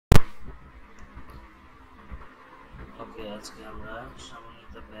ওকে, আজকে আমরা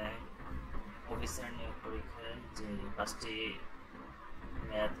সমন্বিত ব্যাংক অফিসার নিয়োগ পরীক্ষায় যে পাঁচটি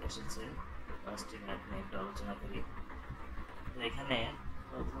ম্যাথ এসেছে, পাঁচটি ম্যাথ নিয়ে একটু আলোচনা করি। তো এখানে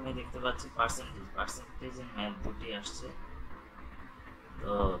প্রথমে দেখতে পাচ্ছি পার্সেন্টেজের ম্যাথ দুটি আসছে।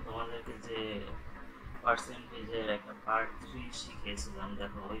 তো তোমাদেরকে যে পার্সেন্টেজের একটা পার্ট 3 শিখিয়েছিলাম,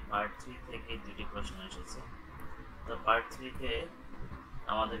 দেখো ওই পার্ট 3 থেকে দুটি প্রশ্ন এসেছে। তো পার্ট 3 তে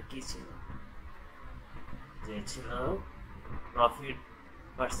আমাদের কি ছিল, যে ছিল প্রফিট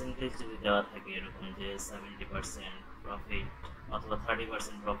পার্সেন্টেজ যদি দেওয়া থাকে এরকম যে 70% প্রফিট অথবা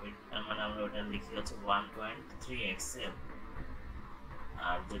 30% প্রফিট, তার মানে আমরা ওটা লিখি হচ্ছে 1.3x সেল।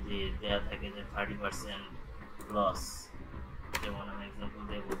 আর যদি দেওয়া থাকে যে 30% লস, যেমন আমি এক্সাম্পল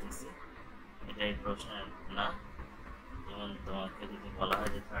দিয়ে বলতেছি, এটা এই প্রশ্নের না। যেমন তোমাকে যদি বলা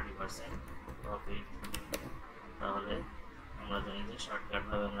হয় যে 30% প্রফিট, তাহলে আমরা জানি যে শর্টকাট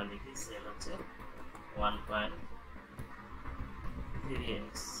ভাবে আমরা লিখি সেল হচ্ছে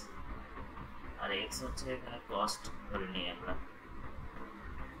 1.3x, আর x হচ্ছে এখানে কস্ট ধরে নিই আমরা।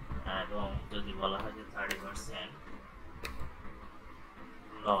 এবং যদি বলা হয় যে 30%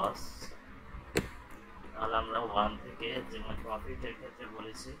 লস, তাহলে আমরা 1 থেকে, যেমন প্রফিটের ক্ষেত্রে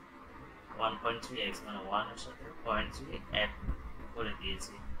বলেছি 1.3x, মানে 1 এর সাথে 0.3 অ্যাড করে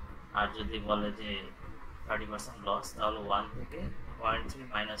দিয়েছি। আর যদি বলে যে 30% লস, তাহলে 1 থেকে 0.3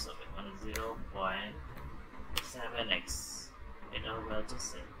 মাইনাস হবে, মানে 0.7x, এটা হবে হচ্ছে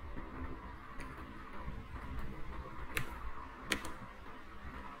সেল।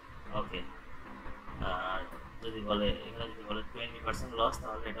 ওকে, আর যদি বলে এখানে যদি বলে 20% লস,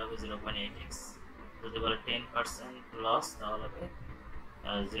 তাহলে এটা হবে 0.8x। যদি বলে 10% লস, তাহলে হবে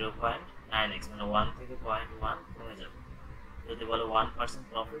 0.9x, মানে 1 থেকে 0.1 কমে যাবে। যদি বলে 1%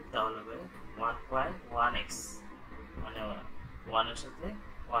 প্রফিট, তাহলে হবে 1.1x, মানে 1 এর সাথে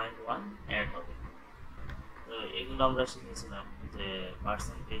 0.1 অ্যাড হবে। তো এগুলো আমরা শিখেছিলাম যে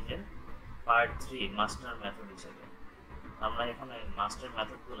পার্সেন্টেজের পার্ট 3 মাস্টার মেথড হিসেবে। আমরা এখানে মাস্টার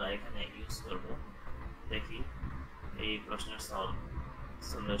মেথডগুলো এখানে ইউজ করব, দেখি এই প্রশ্নের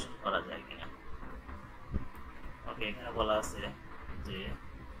সলিউশন করা যায় কিনা। ওকে, এখানে বলা আছে যে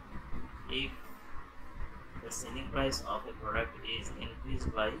if the selling price of a product is increased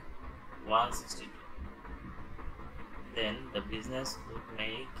by 162, then the business would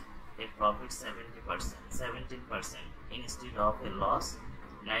make a profit 17% instead of a loss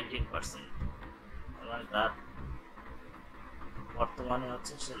 19%. এবং তার বর্তমানে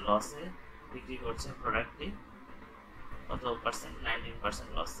হচ্ছে সে লসে বিক্রি করছে প্রোডাক্টটি, কত পার্সেন্ট? 19%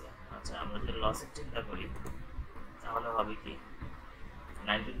 লসে। আচ্ছা, আমরা যদি লসের চিন্তা করি তাহলে হবে কি,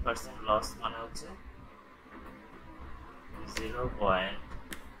 19% লস মানে হচ্ছে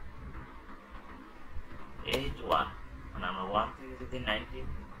 0.81, মানে আমরা 1 থেকে যদি 19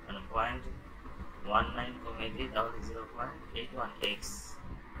 মানে 0.19 কমে দিই, তাহলে 0.81x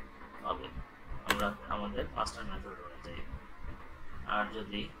হবে আমরা আমাদের মাস্টার মেথড অনুযায়ী। আর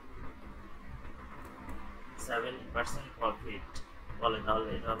যদি 7% প্রফিট বলে, তাহলে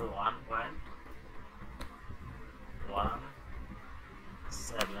এটা হবে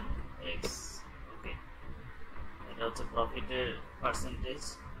 1.17x। ওকে, এটা হচ্ছে প্রফিটের পার্সেন্টেজ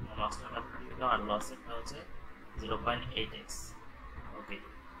মাস্টার মেথড, আর লসেরটা হচ্ছে 0.8x। ওকে,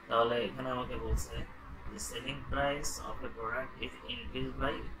 তাহলে এখানে আমাকে বলছে যে selling price of A product is increase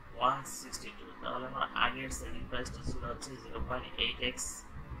by 162, তাহলে আমার আগের সেলিং প্রাইসটা ছিল হচ্ছে 0.8x,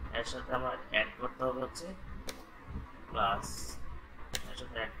 এর সাথে আমার অ্যাড করতে হবে হচ্ছে প্লাস, এর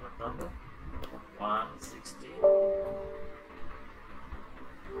সাথে অ্যাড করতে হবে 162,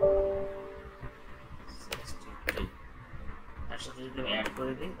 এর সাথে যদি আমি অ্যাড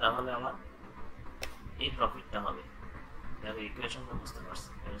করে দিই, তাহলে আমার এই প্রফিটটা হবে। দেখো ইকুয়েশনটা বুঝতে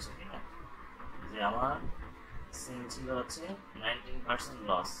পারছেন কিনা, যে আমার সেল ছিল হচ্ছে 19%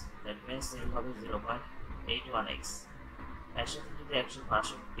 লস, দ্যাট মিনস সেল হবে 0.81x। এর সাথে যদি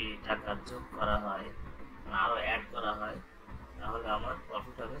 162 টাকা যোগ করা হয়, আরো অ্যাড করা হয়, তাহলে আমার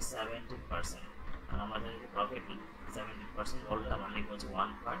প্রফিট হবে 17%। আর আমাদের যদি প্রফিট 17% বললে আমার লিখবো হচ্ছে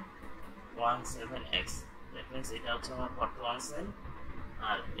 1.17x। দ্যাট মিনস এটা হচ্ছে আমার বর্তমান সেল,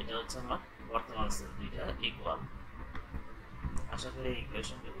 আর এটা হচ্ছে আমার বর্তমান সেল, দুইটা ইকুয়াল। আশা করি এই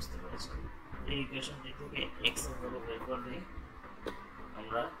ইকুয়েশনটি বুঝতে পেরেছো। এই ইকুয়েশনটি থেকে এক্স এর ভ্যালু বের করলে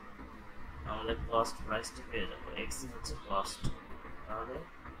আমরা আমাদের কস্ট প্রাইসটি পেয়ে যাবো। এক্স হচ্ছে কস্ট, তাহলে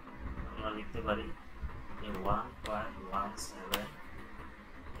আমরা লিখতে পারি যে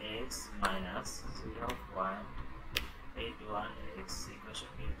 1.17x মাইনাস 0.81x।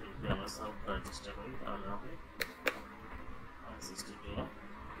 ইকুয়েশনটি যদি আমরা সলভ করার চেষ্টা করি, তাহলে হবে 162।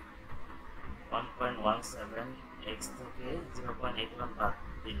 1.17x থেকে 0.81 বাদ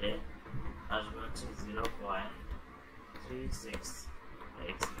দিলে আসবে হচ্ছে 0.81, 36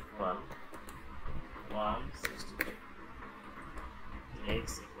 x equal 162 x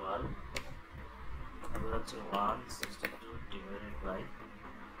equal 162 divided by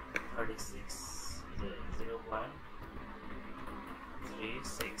 36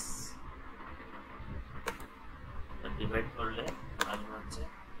 0.36 divide করলে আসবে হচ্ছে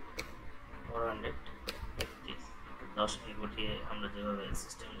 450 দশমিক উঠিয়ে আমরা যেভাবে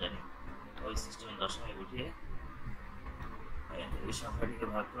সিস্টেম জানি ওই সিস্টেমে দশমিক উঠিয়ে এই সংখ্যাটিকে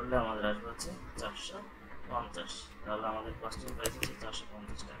ভাগ করলে আমাদের আসবে হচ্ছে 450। তাহলে আমাদের কস্টিং প্রাইস হচ্ছে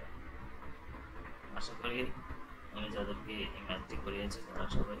 450 টাকা। আশা করি আমি যাদেরকে এই ম্যাথটি করিয়েছি তারা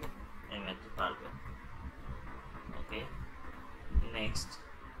সবাই এই ম্যাথটি পারবে। ওকে, নেক্সট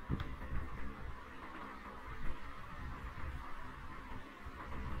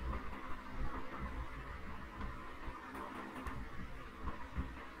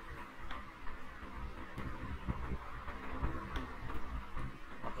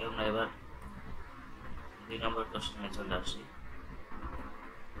আমরা এবার 2 নম্বর কোশ্চেনে চলে আসি।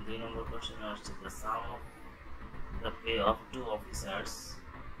 2 নম্বর কোশ্চেনে আসছে the sum of the pay of 2 officers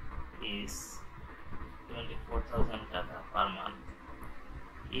is 24,000 টাকা per month.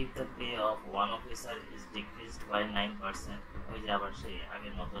 If the pay of one officer is decreased by 9%, ওই যে আবার সেই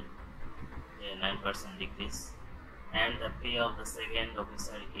আগের মতো যে 9% decrease, and the pay of the second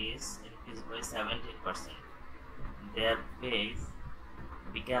officer is increased by 17%, their pays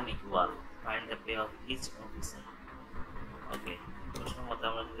become equal. Find the pay of each officer. Okay, প্রশ্ন মতে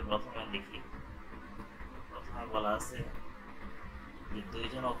আমরা যদি প্রথমে দেখি, প্রথমে বলা আছে যে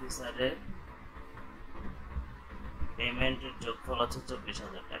দুইজন অফিসারের পেমেন্টের যোগফল হচ্ছে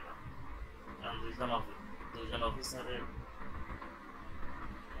 24,000 টাকা। কারণ দুইজন অফিসারের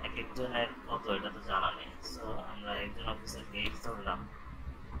এক একজনের কত এটা তো জানা নেই। সো আমরা একজন অফিসারকে x ধরলাম,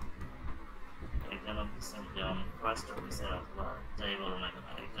 একজন অফিসার যেমন ফার্স্ট অফিসার অথবা যাই বলো না কেন,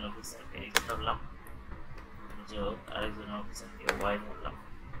 একজন অফিসারকে x ধরলাম যোগ আরেকজন অফিসারকে y ধরলাম।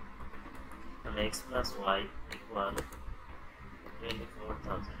 তাহলে x প্লাস y ইকুয়াল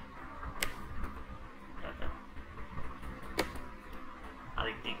 24,000 টাকা।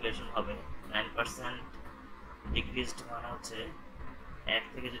 আরেকটি ইকুয়েশন হবে 9% ডিক্রিজড মানে হচ্ছে 1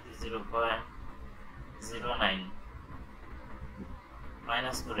 থেকে যদি 0.09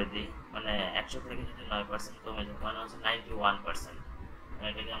 মাইনাস করে দিই, মানে 100 থেকে যদি 9% কমে যায় মানে হচ্ছে 91%।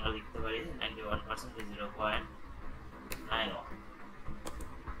 এটাকে আমরা লিখতে পারি 91%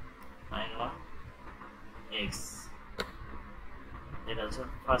 0.91 x, এটা হচ্ছে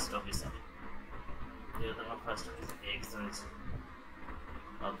ফার্স্ট অফিসার, যেহেতু আমার ফার্স্ট অফিসারকে x ধরেছি।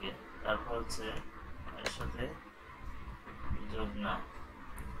 ওকে, তারপর হচ্ছে এর সাথে যোগ না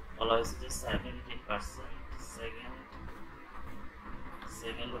বলা হয়েছে যে 17%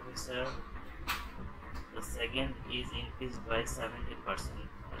 second officer, the second is increased by 17%,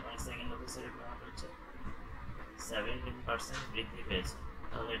 এবং সেকেন্ড অফিসারের পেমেন্ট হচ্ছে 17% বৃদ্ধি পেয়েছে।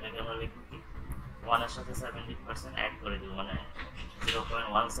 তাহলে এটাকে আমরা লিখব কি 1 এর সাথে 17% অ্যাড করে দেব, মানে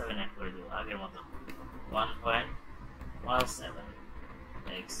 0.17 অ্যাড করে দেব আগের মতো 1.17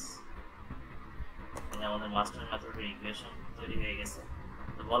 x। আমাদের মাস্টার মেথডের ইকুয়েশন তৈরি হয়ে গেছে।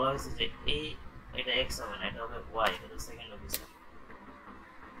 তো বলা হয়েছে যে এটা x হবে না, এটা হবে y, এটা সেকেন্ড অফিসার।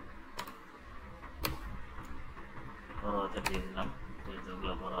 বড় হাতের দিয়ে দিলাম,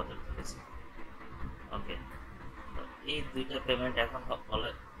 যেগুলো বড় হাতের ধরেছি। ওকে, এই দুইটা পেমেন্ট এখন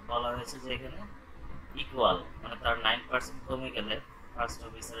বলা হয়েছে যে এখানে ইকুয়াল, মানে তার 9% কমে গেলে ফার্স্ট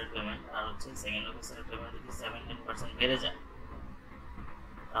অফিসারের পেমেন্ট আর হচ্ছে সেকেন্ড অফিসারের পেমেন্ট যদি 17% বেড়ে যায়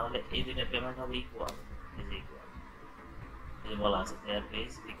তাহলে এই দুইটা পেমেন্ট হবে ইকুয়াল। এই যে ইকুয়াল, এই বলা আছে দেয়ার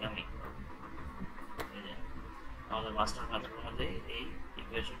পেজ বিকাম ইকুয়াল। এই যে আমাদের মাস্টার মেথড অনুযায়ী এই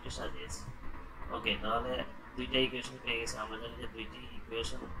ইকুয়েশনটি সাজিয়েছি। ওকে, তাহলে দুইটা ইকুয়েশন পেয়ে গেছি। আমরা জানি যে দুইটি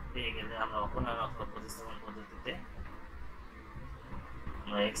ইকুয়েশন পেয়ে গেলে আমরা অপনয়ন অথবা প্রতিস্থাপন পদ্ধতিতে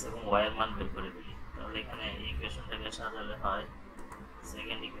আমরা x এবং y এর মান বের করে ফেলি। তাহলে এখানে এই ইকুয়েশনটাকে সাজালে হয়,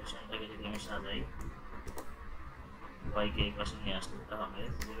 সেকেন্ড ইকুয়েশনটাকে যদি আমি সাজাই, y কে এই পাশে নিয়ে আসলে এটা হবে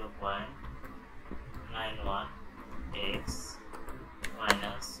 0.91 x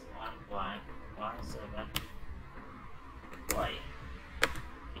minus 1.17 y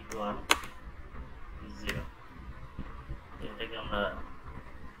equal 0। এটাকে আমরা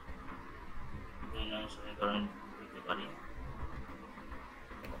 2 নং সমীকরণ লিখতে পারি।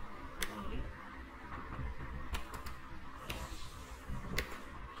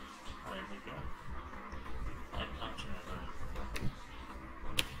 আর এদিকে 1 নং সমীকরণ।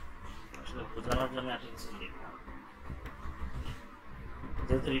 আসলে বোঝানোর জন্য এত কিছু লিখলাম,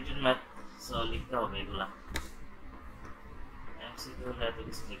 যেহেতু রিটেন ম্যাথ লিখতে হবে এগুলা, এমসিকিউ হলে এত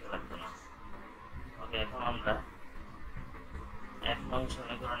কিছু লিখা লাগতো না। ওকে, এখন আমরা 1 নং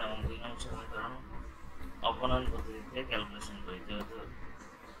সমীকরণ এবং 2 নং সমীকরণ অপনয়ন পদ্ধতিতে ক্যালকুলেশন করি। যেহেতু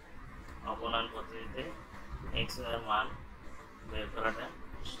অপনয়ন পদ্ধতিতে x এর মান বের করাটা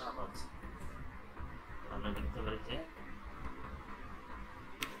সহজ, আমরা লিখতে পারি যে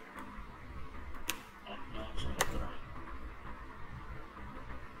 1 নং সমীকরণ,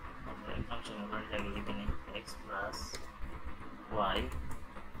 1 নং সমীকরণটাকে লিখে নিই x প্লাস y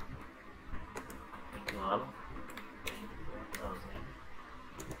ইকুয়াল 1000।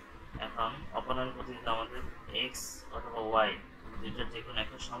 এখন অপনয়ন পদ্ধতিতে আমাদের x অথবা y দুইটার যে কোনো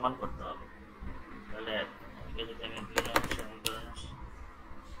একটা সমান করতে হবে। তাহলে একে যদি আমি 2 নং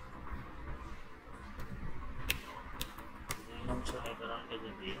সমীকরণকে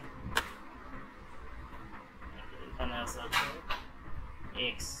যদি এখানে আছে হচ্ছে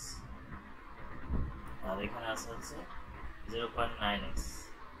x আর এখানে আছে হচ্ছে 0.9x,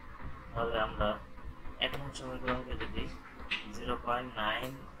 তাহলে আমরা 1 নং সমীকরণকে যদি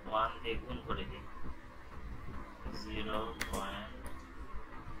 0.91 দিয়ে গুণ করে দিই,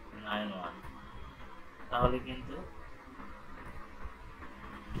 0.91, তাহলে কিন্তু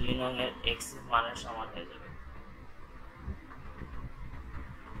 2 নং এর x এর মানের সমান হয়ে যাবে।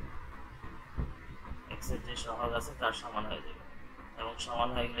 x এর যে সহগ আছে তার সমান হয়ে যাবে, এবং সমান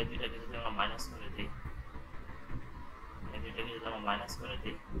হয়ে গেলে দুইটাকে যদি আমরা মাইনাস করে দিই, এই দুইটাকে যদি আমরা মাইনাস করে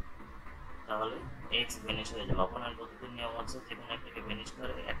দিই তাহলে x ভ্যানিশ হয়ে যাবে। অপনয়ন পদ্ধতির নিয়ম হচ্ছে যে কোনো একটাকে ভ্যানিশ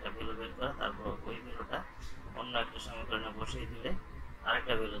করে একটা ভ্যালু বের করা, তারপর ওই ভ্যালুটা অন্য একটা সমীকরণে বসিয়ে দিলে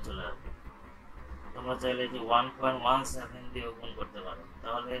আরেকটা ভ্যালু চলে আসবে। তোমরা চাইলে যে 1.17 দিয়ে গুণ করতে পারো,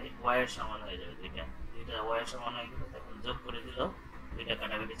 তাহলে y এর সমান হয়ে যাবে। দুইটা y এর সমান হয়ে গেলে তখন যোগ করে দিলেও দুইটা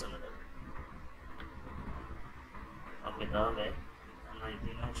কাটাকাটি চলে যাবে। ওকে, তাহলে আমরা এই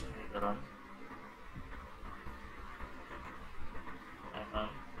 2 নং সমীকরণ এখন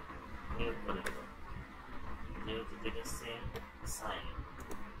বিয়োগ করে দেব, যেহেতু দুইটা সেম সাইন,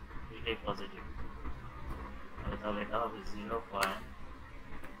 দুইটাই পজিটিভ, তাহলে এটা হবে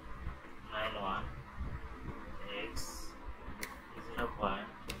 0.91 x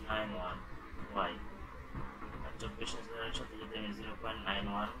 0.91 y। আর 24,000 সাথে যদি আমি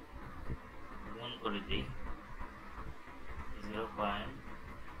 0.91 গুণ করে দিই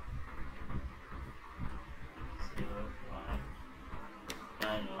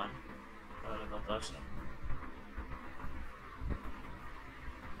 0.91, তাহলে কত আসে?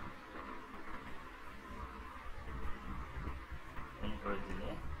 গুণ করে দিলে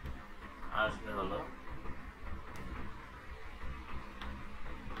আসবে হলো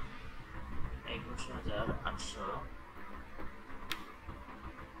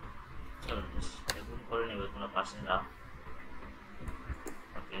 21,840। গুণ করে নেবে তোমরা পাশে রাখ।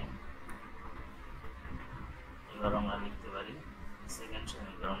 ওকে, এবার আমরা লিখতে পারি সেকেন্ড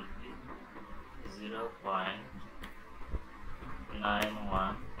সমীকরণটি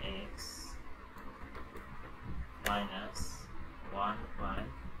 0.91x minus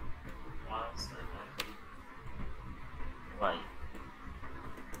 1.17y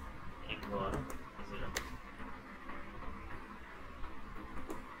equal 0।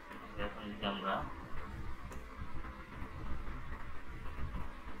 এখন যদি আমরা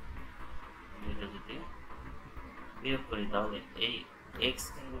যদি বিয়োগ করি তাহলে এই x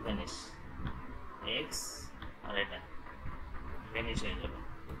কিন্তু ভ্যানিশ, x আর এটা ভ্যানিশ হয়ে যাবে।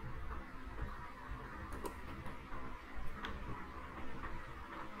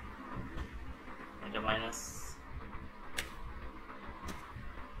 এটা মাইনাস,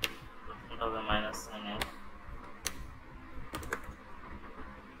 প্রথমটা হবে মাইনাস সাইন এর,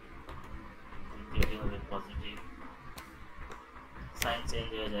 দ্বিতীয়টি হবে পজিটিভ, সাইন চেঞ্জ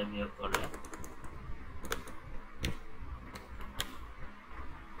হয়ে যায় বিয়োগ করলে।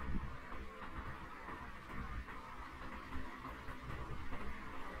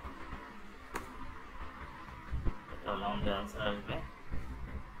 তাহলে আমাদের आंसर আসবে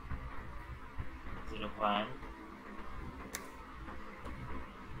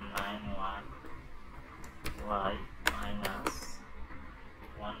 0.91 y minus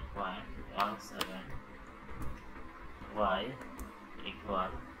 1.17 y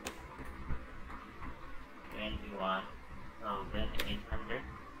equal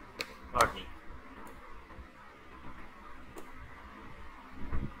 21,840।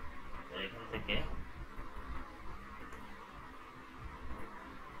 এখান থেকে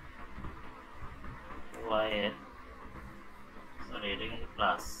y এর, সরি এটা কিন্তু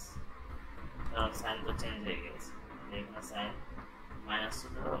প্লাস, কারণ সাইন তো চেঞ্জ হয়ে গেছে, এখানে সাইন মাইনাস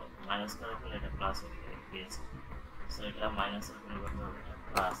ছিল, মাইনাস করার ফলে এটা প্লাস হয়ে গিয়েছে, সো এটা মাইনাসের পরিবর্তে হবে এটা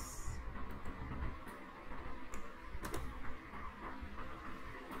প্লাস।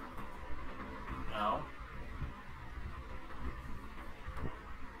 নাও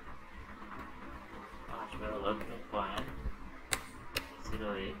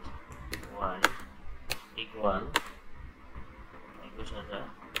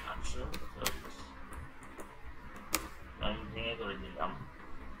 21,840 আমি ভেঙে করে দিলাম,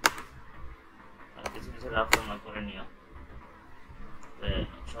 আর কিছু কিছু রাফ করে নিও,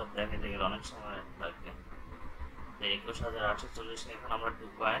 সব দেখাতে গেলে অনেক সময় লাগবে। 21,840 এখন আমরা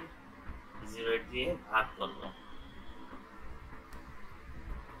 2.08 দিয়ে ভাগ করবো,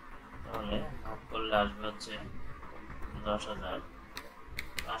 তাহলে ভাগ করলে আসবে হচ্ছে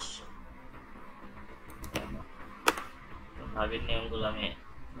 10,500। ভাগের নিয়মগুলো আমি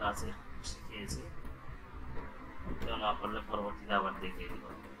ক্লাসে শিখিয়েছি, কেউ না করলে পরবর্তীতে আবার দেখিয়ে দিব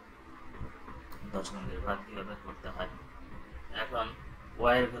 10 মিনিটের ভাগ কিভাবে করতে হয়। এখন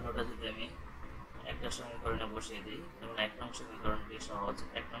y এর ভ্যালুটা যদি আমি একটা সমীকরণে বসিয়ে দিই, যেমন 1 নং সমীকরণটি সহজ,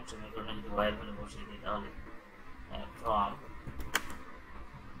 1 নং সমীকরণে যদি y এর ভ্যালু বসিয়ে দিই তাহলে from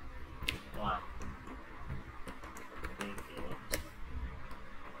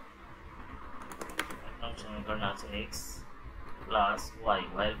 1 সমীকরণ আছে x প্লাস y,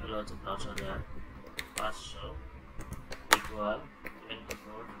 y এর ভ্যালু হচ্ছে 10,500 ইকুয়াল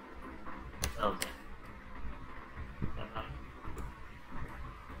 24,000। এখন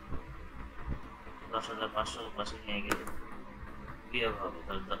 10,500 পাশে নিয়ে গেলে বিয়োগ হবে,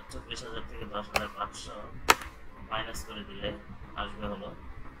 তাহলে 24,000 থেকে 10,500 মাইনাস করে দিলে আসবে হলো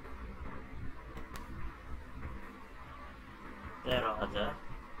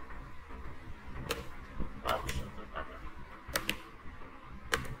 13,500 টাকা।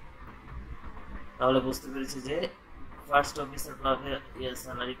 তাহলে বুঝতে পেরেছি যে ফার্স্ট অফিসার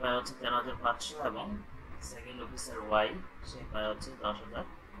স্যালারি পায় হচ্ছে 13,500 এবং সেকেন্ড অফিসার ওয়াই সে পায় হচ্ছে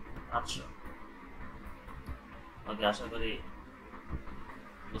 10,500। ওকে, আশা করি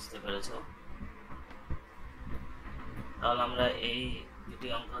বুঝতে পেরেছো। তাহলে আমরা এই দুটি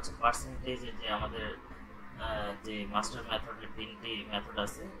অঙ্ক হচ্ছে পার্সেন্টেজের যে আমাদের যে মাস্টার মেথডের 3টি মেথড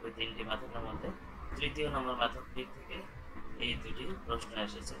আছে, ওই 3টি মেথডের মধ্যে তৃতীয় নম্বর মেথডটি থেকে এই দুটি প্রশ্ন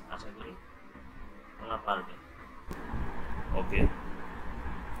এসেছে, আশা করি তোমরা পারবে। ওকে,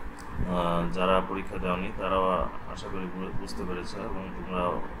 যারা পরীক্ষা দেওনি তারাও আশা করি বুঝতে পেরেছো এবং তোমরা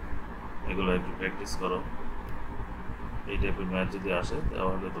এগুলো একটু প্র্যাকটিস করো। এই টাইপের ম্যাথ যদি আসে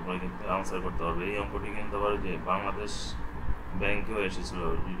তাহলে তোমরা কিন্তু আনসার করতে পারবে। এই অঙ্কটি কিন্তু আবার যে বাংলাদেশ ব্যাংকেও এসেছিল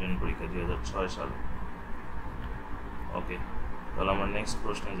রিটেন পরীক্ষা 2006 সালে। ওকে, তাহলে আমরা নেক্সট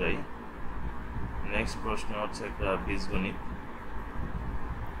প্রশ্নে যাই। নেক্সট প্রশ্ন হচ্ছে একটা বীজগণিত।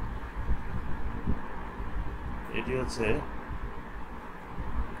 এটি হচ্ছে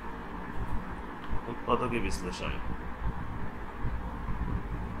উৎপাদকে বিশ্লেষণ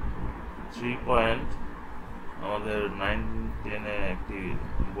 3 পয়েন্ট। আমাদের 9-10-এ একটি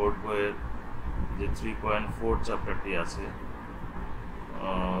বোর্ড বইয়ের যে 3.4 চ্যাপ্টারটি আছে,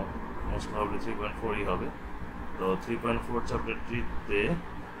 মোস্ট প্রবাবলি 3.4ই হবে। তো 3.4 চ্যাপ্টারটিতে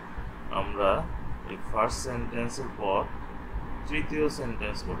আমরা এই ফার্স্ট সেন্টেন্সের পর তৃতীয়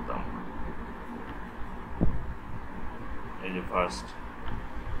সেন্টেন্স করতাম। এই যে ফার্স্ট,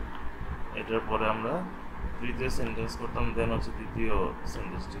 এটার পরে আমরা তৃতীয় সেন্টেন্স করতাম, দেন হচ্ছে দ্বিতীয়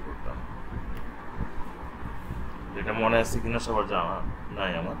সেন্টেন্সটি করতাম। এটা মনে আছে কিনা সবার জানা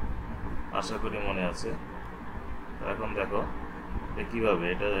নাই, আমার আশা করি মনে আছে। এখন দেখো কিভাবে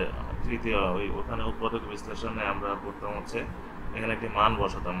এটা তৃতীয় ওখানে উৎপাদক বিশ্লেষণে আমরা করতাম হচ্ছে এখানে একটি মান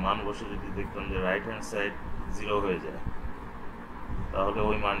বসাতাম, মান বসে যদি দেখতাম যে রাইট হ্যান্ড সাইড 0 হয়ে যায় তাহলে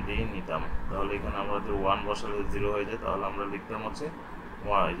ওই মানটি নিতাম। তাহলে এখানে আমরা যে 1 বসালে 0 হয়ে যায়, তাহলে আমরা লিখতাম হচ্ছে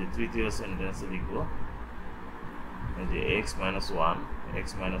এই যে তৃতীয় সেন্টেন্সে লিখবো এই যে x - 1 x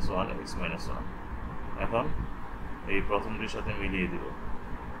 - 1 x - 1। এখন এই প্রথমটির সাথে মিলিয়ে দিব,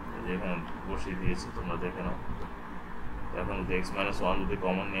 এই যে এখানে বসিয়ে দিয়েছি, তোমরা দেখে নাও। এখন যদি x - 1 যদি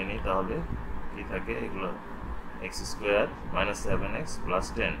কমন নিয়ে নিই তাহলে কি থাকে, এগুলো x² - 7x +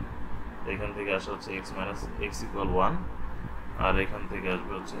 10। এখান থেকে আসা হচ্ছে x = 1, আর এখান থেকে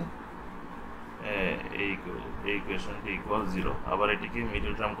আসবে হচ্ছে এই ইকুয়েশনটি ইকুয়াল 0। আবার এটিকে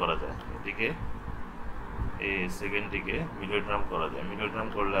মিডল টার্ম করা যায়, এটিকে এই সেকেন্ডটিকে মিডল টার্ম করা যায়। মিডল টার্ম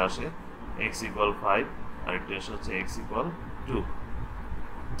করলে আসে x = 5, আর একটি আসে হচ্ছে x = 2।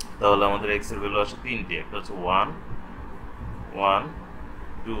 তাহলে আমাদের x এর ভ্যালু আসে তিনটি, একটা হচ্ছে 1 1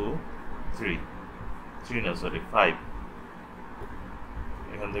 2 3 5।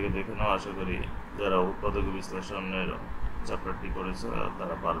 এখান থেকে দেখে নাও, আশা করি যারা উৎপাদক বিশ্লেষণের চ্যাপ্টারটি করেছে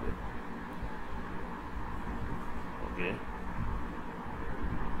তারা পারবে। ওকে,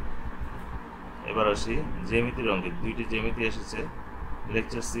 এবার আসি জ্যামিতির অঙ্কে। দুইটি জ্যামিতি এসেছে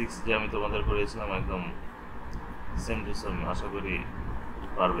লেকচার 6 যে আমি তোমাদের করেছিলাম, একদম সেম টু সেম, আশা করি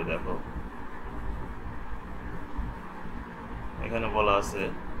পারবে। দেখো এখানে বলা আছে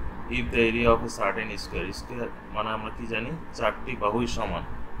if the area of a certain square, square মানে আমরা কি জানি, 4টি বাহুই সমান।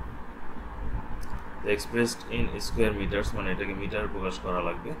 এক্সপ্রেসড ইন স্কোয়ার মিটার্স মানে এটাকে মিটার প্রকাশ করা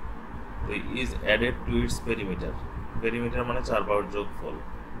লাগবে। তো is added to its perimeter, perimeter মানে 4 বাহুর যোগফল,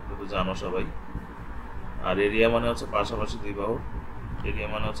 এটা তো জানো সবাই। আর এরিয়া মানে হচ্ছে পাশাপাশি 2 বাহুর, এরিয়া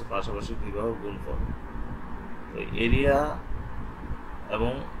মানে হচ্ছে পাশাপাশি 2 বাহুর গুণফল। তো এরিয়া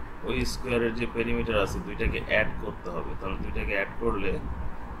এবং ওই স্কোয়ারের যে পেরিমিটার আছে দুইটাকে অ্যাড করতে হবে। তাহলে দুইটাকে অ্যাড করলে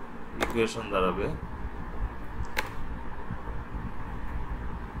ইকুয়েশন দাঁড়াবে,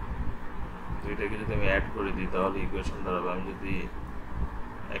 দুইটাকে যদি আমি অ্যাড করে দিই তাহলে ইকুয়েশন দাঁড়াবে, আমি যদি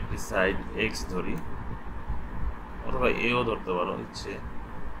একটি সাইড এক্স ধরি অথবা এও ধরতে পারো, ইচ্ছে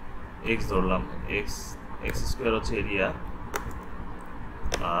এক্স ধরলাম, এক্স এক্স স্কোয়ার হচ্ছে এরিয়া,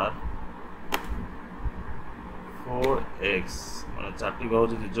 আর 4x মানে 4টি বাহু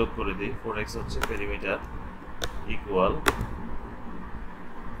যদি যোগ করে দিই 4x হচ্ছে পেরিমিটার, ইকুয়াল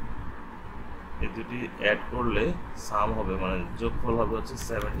এই দুটি অ্যাড করলে সাম হবে মানে যোগফল হবে হচ্ছে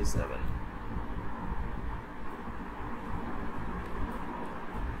 77।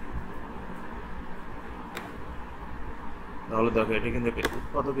 তাহলে দেখো এটা কিন্তু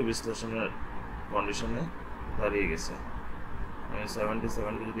উৎপাদকে বিশ্লেষণের কন্ডিশনে দাঁড়িয়ে গেছে। আমি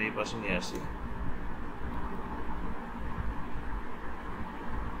 77কে যদি এই পাশে নিয়ে আসি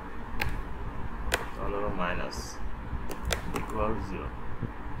তাহলে মাইনাস ইকুয়াল 0,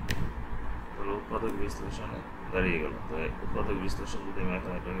 তাহলে উৎপাদক বিশ্লেষণে দাঁড়িয়ে গেল। তো উৎপাদক বিশ্লেষণ যদি আমি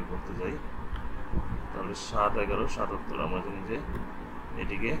এখন এটাকে করতে যাই তাহলে 7, 11, 77, আমরা জানি যে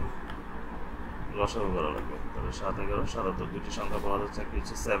এটিকে লসাগু করা লাগবে। তাহলে 7, 11, 77 দুটি সংখ্যা পাওয়া যাচ্ছে, একটি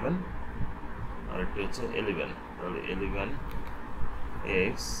হচ্ছে 7 আর একটি হচ্ছে 11। তাহলে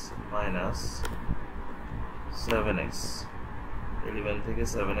 11x মাইনাস 7x, 11 থেকে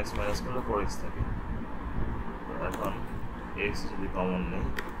 7x মাইনাস করলে 4x থাকে। তো এখন x যদি কমন নেই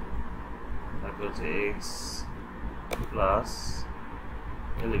তাহলে হচ্ছে x প্লাস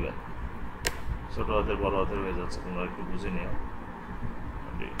 11, ছোট হাতের বড় হাতের হয়ে যাচ্ছে, তোমরা একটু বুঝে নিও,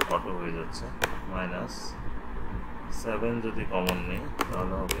 অটো হয়ে যাচ্ছে, মাইনাস 7 যদি কমন নেই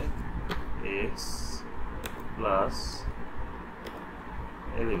তাহলে হবে x প্লাস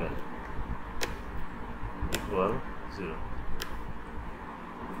 11 ইকুয়াল 0।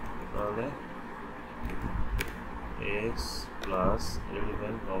 তাহলে x প্লাস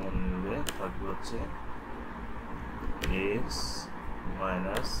 11 কমন নিলে থাকবে হচ্ছে x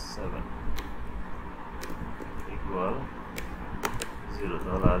মাইনাস 7 ইকুয়াল 0।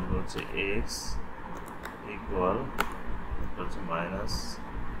 তাহলে আসবে হচ্ছে x ইকুয়াল হচ্ছে মাইনাস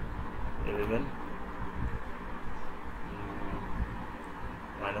 11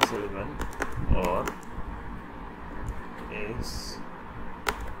 और x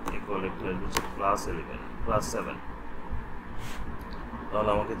ইকুয়াল একটু হচ্ছে প্লাস 7। তাহলে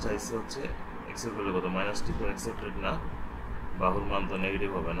আমাকে চাইছে হচ্ছে x এর ভ্যালু কত, -2 তো অ্যাকসেপ্টেড না, বাহুর মান তো নেগেটিভ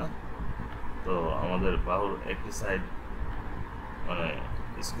হবে না। তো আমাদের বাহুর একটি সাইড মানে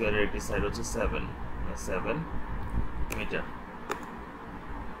স্কোয়ারের একটি সাইড হচ্ছে 7 মিটার,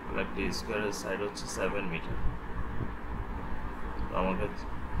 একটি স্কোয়ারের সাইড হচ্ছে 7 মিটার। তো আমাকে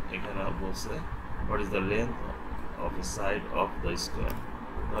এখানে বলছে what is the length of A side of the square.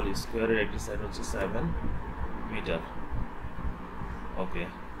 তাহলে স্কোয়ারের একটি সাইড হচ্ছে 7 মিটার। ওকে,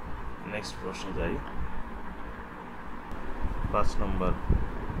 নেক্সট প্রশ্ন যাই। 5 নম্বর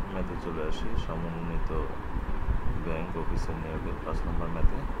ম্যাথে চলে আসি, সমন্বিত ব্যাংক অফিসের নিয়োগে 5 নম্বর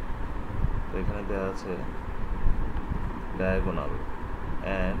ম্যাথে। তো এখানে দেওয়া আছে ডায়াগোনাল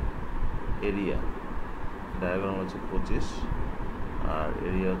অ্যান্ড এরিয়া। ডায়াগোনাল হচ্ছে 25 আর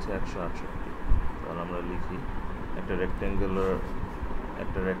এরিয়া হচ্ছে 168। তাহলে আমরা লিখি একটা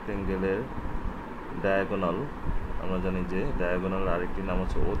রেক্ট্যাঙ্গেলের ডায়াগোনাল, আমরা জানি যে ডায়াগোনাল আরেকটি নাম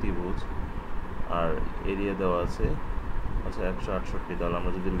হচ্ছে অতিভুজ, আর এরিয়া দেওয়া আছে 168। তাহলে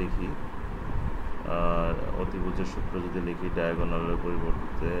আমরা যদি লিখি অতিভুজের সূত্র যদি লিখি, ডায়াগোনালের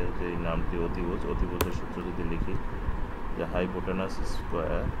পরিবর্তে যে নামটি অতিভুজের সূত্র যদি লিখি যে হাইপোটেনাস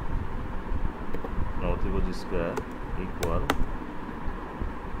স্কোয়ার অতিভুজ স্কোয়ার ইকুয়াল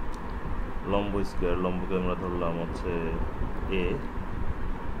লম্ব স্কোয়ার, লম্বকে আমরা ধরলাম হচ্ছে a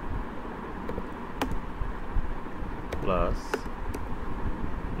প্লাস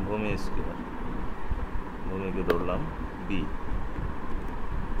ভূমি স্কোয়ার, ভূমিকে ধরলাম b,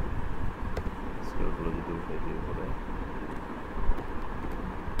 স্কোয়ারগুলো যদি উঠে দিয়ে পরে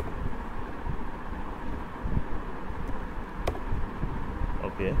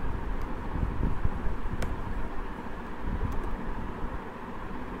ওকে।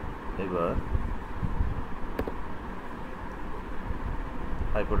 এবার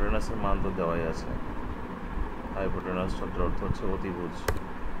হাইপোটেনাসের মান তো দেওয়াই আছে, হাইপোটেনাস শব্দের অর্থ হচ্ছে অতিভুজ,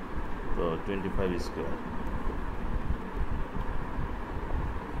 তো 25 স্কোয়ার।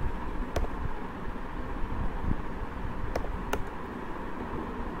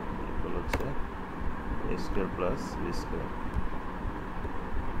 হচ্ছে a square plus b square.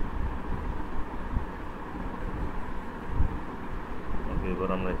 ওকে, এবার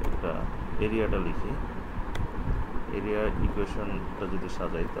আমরা একটা এরিয়াটা লিখি। এরিয়া ইকুয়েশনটা যদি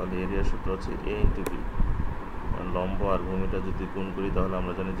সাজাই তাহলে এরিয়ার সূত্র হচ্ছে a ইন্টু b। লম্ব আর ভূমিটা যদি গুণ করি তাহলে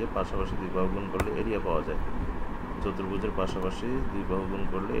আমরা জানি যে পাশাপাশি দুই বাহু গুণ করলে এরিয়া পাওয়া যায়। চতুর্ভুজের পাশাপাশি দুই বাহু গুণ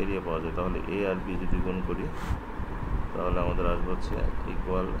করলে এরিয়া পাওয়া যায়। তাহলে a আর b যদি গুণ করি তাহলে আমাদের আসবে হচ্ছে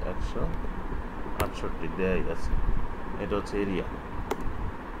ইকুয়াল 168 দেয়াই আছে। এটা হচ্ছে এরিয়া।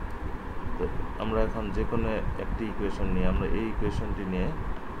 তো আমরা এখন যে কোনো একটি ইকুয়েশন নিয়ে আমরা এই ইকুয়েশনটি নিয়ে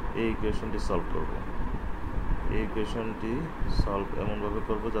এই ইকুয়েশনটি সলভ করব। এই ইকুয়েশনটি সলভ এমনভাবে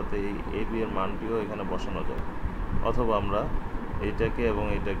করব যাতে এই এ বি এর মানটিও এখানে বসানো যায়, অথবা আমরা এইটাকে এবং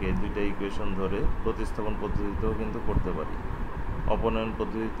এইটাকে দুইটা ইকুয়েশন ধরে প্রতিস্থাপন পদ্ধতিতেও কিন্তু করতে পারি। অপনয়ন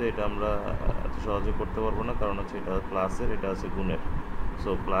পদ্ধতিতে এটা আমরা এত সহজে করতে পারবো না, কারণ হচ্ছে এটা প্লাসের, এটা আছে গুণের। সো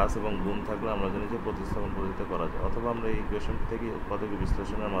প্লাস এবং গুণ থাকলে আমরা জানি যে প্রতিস্থাপন পদ্ধতিতে করা যায়, অথবা আমরা এই ইকুয়েশনটি থেকে উৎপাদক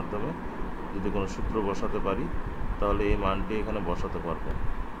বিশ্লেষণের মাধ্যমে যদি কোনো সূত্র বসাতে পারি তাহলে এই মানটি এখানে বসাতে পারবো।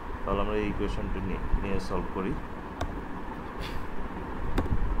 তাহলে আমরা এই ইকুয়েশনটি নিয়ে সলভ করি।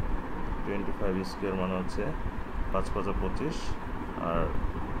 25 স্কোয়ার মানে হচ্ছে 5 5 25, আর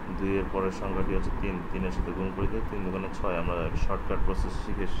 2 এর পরের সংখ্যাটি হচ্ছে 3, 3 এর সাথে গুণ করে দিই 3 দুগুণে 6। আমরা শর্টকাট প্রসেস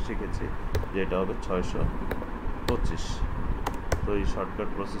শিখেছি যে এটা হবে 625। তো এই শর্টকাট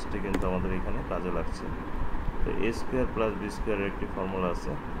প্রসেসটি কিন্তু আমাদের এখানে কাজে লাগছে। তো a স্কোয়ার প্লাস b স্কোয়ারের একটি ফর্মুলা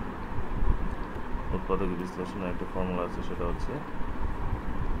আছে, উৎপাদক বিশ্লেষণের একটা ফর্মুলা আছে, সেটা হচ্ছে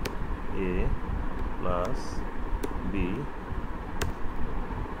a plus b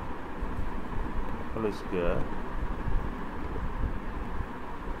whole square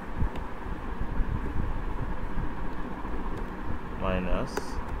minus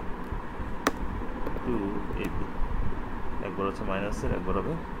 2ab। একবার হচ্ছে মাইনাসের, একবার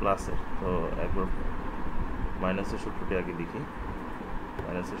হবে প্লাসের। তো একবার মাইনাসের সূত্রটি আগে লিখি।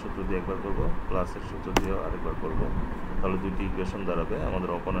 মাইনাসের সূত্র দিয়ে একবার করবো, প্লাসের সূত্র দিয়েও আরেকবার করবো। তাহলে দুইটি ইকুয়েশন দাঁড়াবে, আমাদের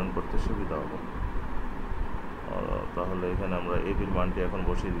অপনয়ন করতে সুবিধা হবে। তাহলে এখানে আমরা এ বির মানটি এখন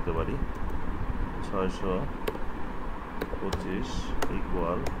বসিয়ে দিতে পারি। 625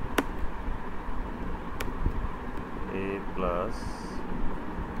 ইকুয়াল a প্লাস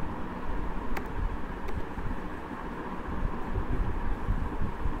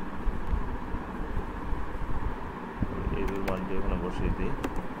এ বির মানটি এখানে বসিয়ে দিই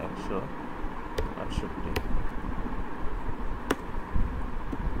 168।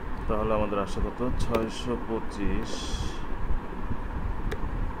 তাহলে আমাদের আসে কত? 625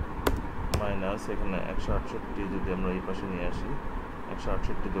 মাইনাস এখানে 168 যদি আমরা এই পাশে নিয়ে আসি,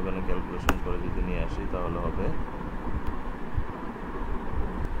 168 দোকানে ক্যালকুলেশন করে যদি নিয়ে আসি তাহলে হবে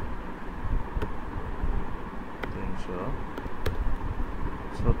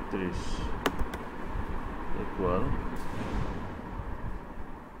 336 equal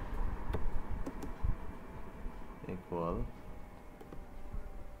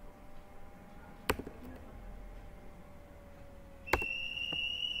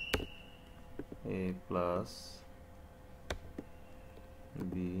a plus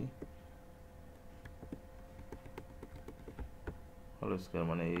b whole square,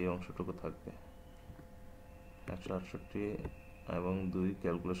 মানে এই অংশটুকু থাকবে। 168 এবং 2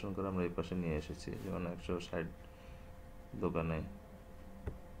 ক্যালকুলেশন করে আমরা এই পাশে নিয়ে এসেছি, যেমন 160 দোকানে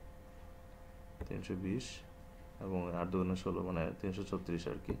 320 এবং 8 দুগুণে 16 মানে 336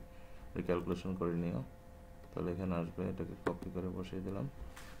 আর কি। ক্যালকুলেশন করে নিও, তাহলে এখানে আসবে। এটাকে কপি করে বসিয়ে দিলাম।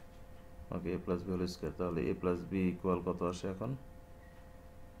 ওকে, a plus b whole square. তাহলে a প্লাস b ইকুয়াল কত আসে এখন?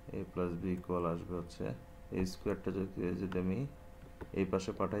 a প্লাস b ইকুয়াল আসবে হচ্ছে এই স্কোয়ারটা যদি আমি এই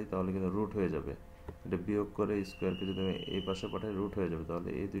পাশে পাঠাই তাহলে কিন্তু রুট হয়ে যাবে। এটা বিয়োগ করে স্কোয়ারকে যদি আমি এই পাশে পাঠাই রুট হয়ে যাবে। তাহলে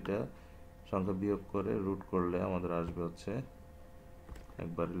এই দুইটা সংখ্যা বিয়োগ করে রুট করলে আমাদের আসবে হচ্ছে,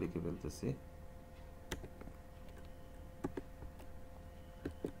 একবারে লিখে ফেলতেছি,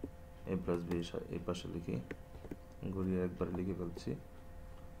 a প্লাস b এই পাশে লিখি, ঘুরিয়ে একবারে লিখে ফেলছি।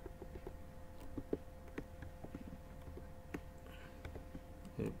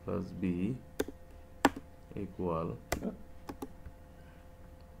 a plus b equal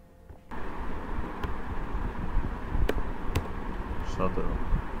 17।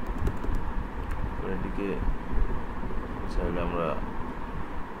 এটিকে চাইলে আমরা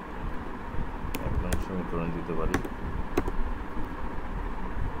 1 নং সমীকরণ দিতে পারি।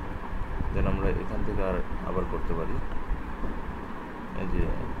 দেন আমরা এখান থেকে আবার করতে পারি, এই যে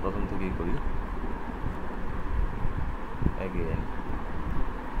প্রথম থেকেই করি again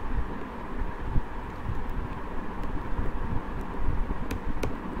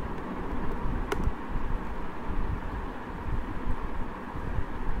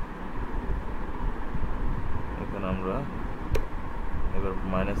আমরা এবার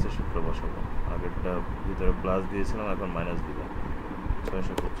মাইনাসের সূত্র বসাবো। আগেরটা ভিতরে প্লাস দিয়েছিলাম, এখন মাইনাস দিব।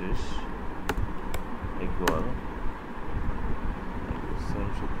 625 ইকুয়াল সেম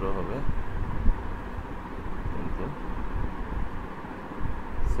সূত্র হবে, কিন্তু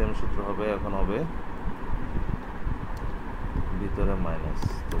সেম সূত্র হবে, এখন হবে ভিতরে মাইনাস।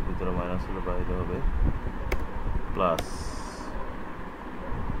 তো ভিতরে মাইনাস হলে বাইরে হবে প্লাস।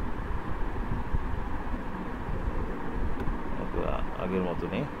 আগের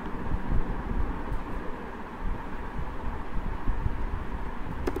মতনই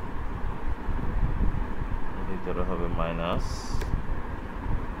ভিতরে হবে মাইনাস,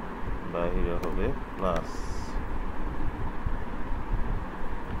 বাইরে হবে প্লাস।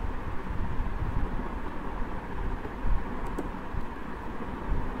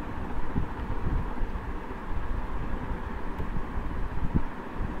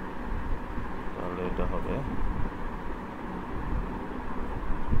 তাহলে এটা হবে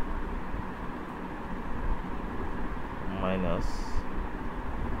মাইনাস,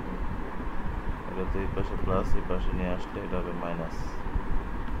 এটা তো এই পাশে প্লাস, এই পাশে নিয়ে আসলে এটা হবে মাইনাস।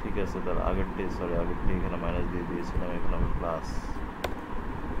 ঠিক আছে, তার আগেরটি এখানে মাইনাস দিয়ে দিয়েছিলাম, এখানে হবে প্লাস।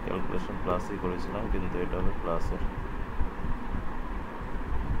 ক্যালকুলেশন প্লাসই করেছিলাম, কিন্তু এটা হবে প্লাসের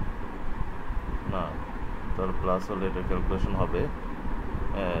না, তাহলে প্লাস হলে এটা ক্যালকুলেশন হবে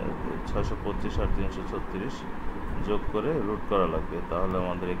 625 আর 336 যোগ করে রুট করা লাগবে। তাহলে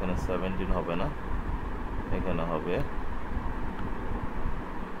আমাদের এখানে 17 হবে না, এখানে হবে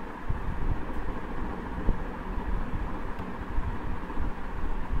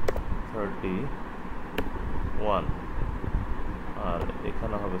 31 আর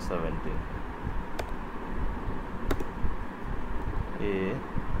এখানে হবে 17। a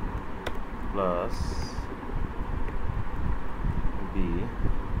প্লাস b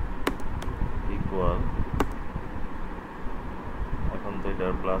ইকুয়াল, এখন তো এটা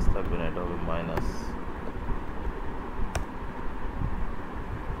প্লাস থাকবে না, এটা হবে minus.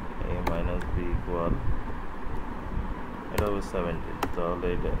 a minus b equal, এটা হবে 17। তাহলে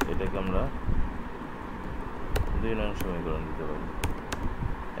এটাকে আমরা 2 নং সমীকরণ দিতে পারি।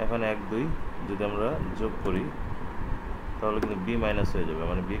 এখন 1 2 যদি আমরা যোগ করি তাহলে কিন্তু b মাইনাস হয়ে যাবে,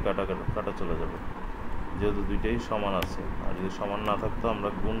 মানে b কাটা চলে যাবে, যেহেতু দুইটাই সমান আছে। আর যদি সমান না থাকতো আমরা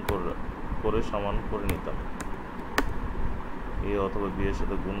গুণ করে সমান করে নিতাম, a অথবা b এর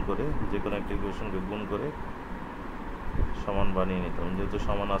সাথে গুণ করে, যে কোনো একটা ইকুয়েশনকে গুণ করে সমান বানিয়ে নিতাম। যেহেতু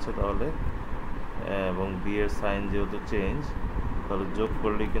সমান আছে তাহলে, এবং b এর সাইন যেহেতু চেঞ্জ, তাহলে যোগ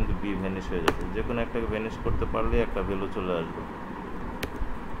করলেই কিন্তু b ভ্যানিশ হয়ে যাবে। যে কোনো একটাকে ভ্যানিশ করতে পারলে একটা ভ্যালু চলে আসবে।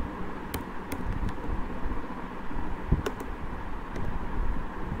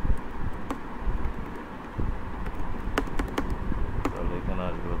 তাহলে এখানে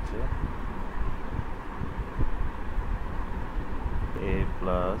আসবে হচ্ছে a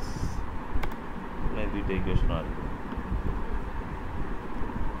প্লাস, মানে দুইটা ইকুয়েশন আসবে,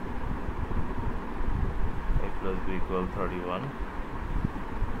 a plus b equal 31,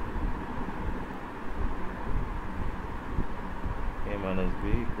 a minus b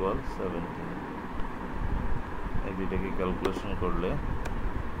equal 17। এই দুইটাকে ক্যালকুলেশন করলে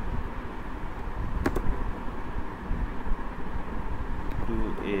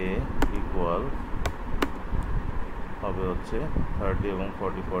 2a ইকুয়াল হবে হচ্ছে 30 এবং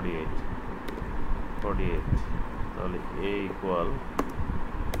 48। তাহলে a ইকুয়াল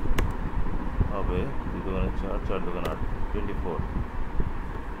হবে 2 দুগুণে 4, 4 দুগুণে 8, 24।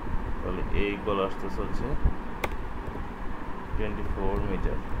 তাহলে a ইকুয়াল আসতেছে হচ্ছে 24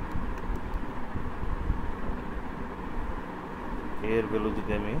 মিটার। এর ভ্যালু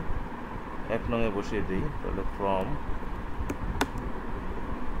যদি আমি 1 নং এ বসিয়ে দিই, তাহলে ফ্রম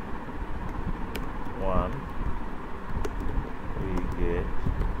 1 we get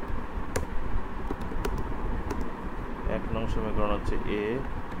 1 নং সমীকরণ হচ্ছে a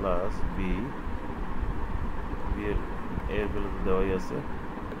প্লাস b, এর ভ্যালু দেওয়াই আছে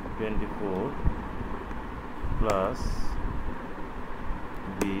 24 প্লাস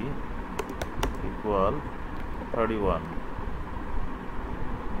b ইকুয়াল 31।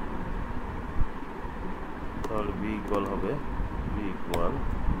 তাহলে b ইকুয়াল হবে, b ইকুয়াল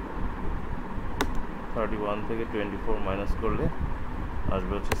 31 থেকে 24 মাইনাস করলে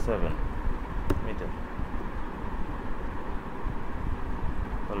আসবে হচ্ছে 7 মিটার।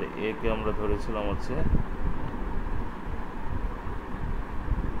 তাহলে a কে আমরা ধরেছিলাম হচ্ছে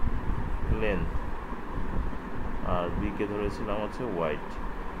লেন্থ, আর b কে ধরেছিলাম হচ্ছে ওয়াইড।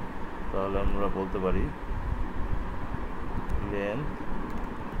 তাহলে আমরা বলতে পারি লেন্থ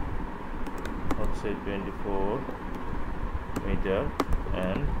হচ্ছে 24 মিটার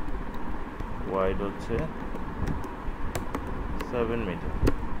অ্যান্ড ওয়াইড হচ্ছে 7 মিটার।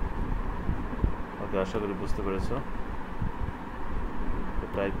 ওকে, আশা করি বুঝতে পেরেছো।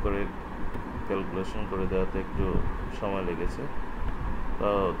 টাইপ করে ক্যালকুলেশন করে দেওয়াতে একটু সময় লেগেছে, তো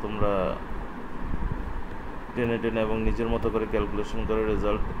তোমরা টেনে টেনে এবং নিজের মতো করে ক্যালকুলেশন করে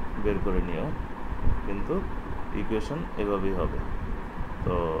রেজাল্ট বের করে নিও, কিন্তু ইকুয়েশন এভাবেই হবে।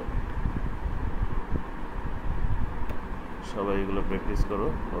 তো সবাই এগুলো প্র্যাকটিস করো,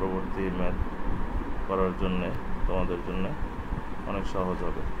 পরবর্তী ম্যাথ করার জন্যে তোমাদের জন্য অনেক সহজ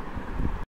হবে।